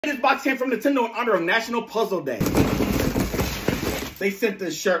This box came from Nintendo in honor of National Puzzle Day. They sent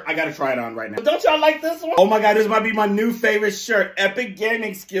this shirt. I gotta try it on right now. Don't y'all like this one? Oh my god, this might be my new favorite shirt. Epic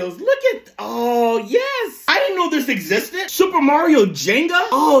gaming skills. Look at, oh yes. I didn't know this existed. Super Mario Jenga.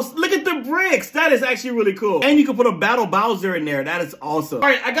 Oh, look at the bricks. That is actually really cool. And you can put a Battle Bowser in there. That is awesome. All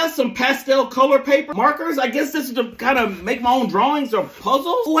right, I got some pastel color paper markers. I guess this is to kind of make my own drawings or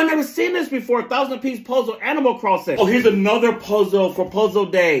puzzles. Oh, I never seen this before. 1,000-piece puzzle, Animal Crossing. Oh, here's another puzzle for Puzzle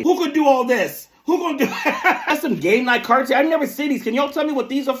Day. Who could do all this? Who gonna do That's some game night cards here. I've never seen these. Can y'all tell me what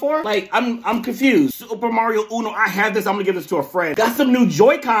these are for? Like, I'm confused. Super Mario Uno. I have this. I'm gonna give this to a friend. Got some new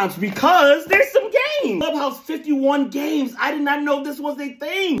Joy-Cons because there's some games. Clubhouse 51 games. I did not know this was a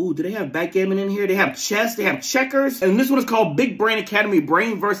thing. Ooh, do they have backgammon in here? They have chess. They have checkers. And this one is called Big Brain Academy,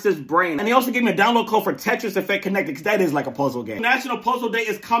 Brain versus Brain. And they also gave me a download code for Tetris Effect Connected because that is like a puzzle game. National Puzzle Day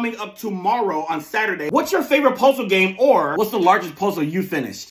is coming up tomorrow on Saturday. What's your favorite puzzle game, or what's the largest puzzle you finished?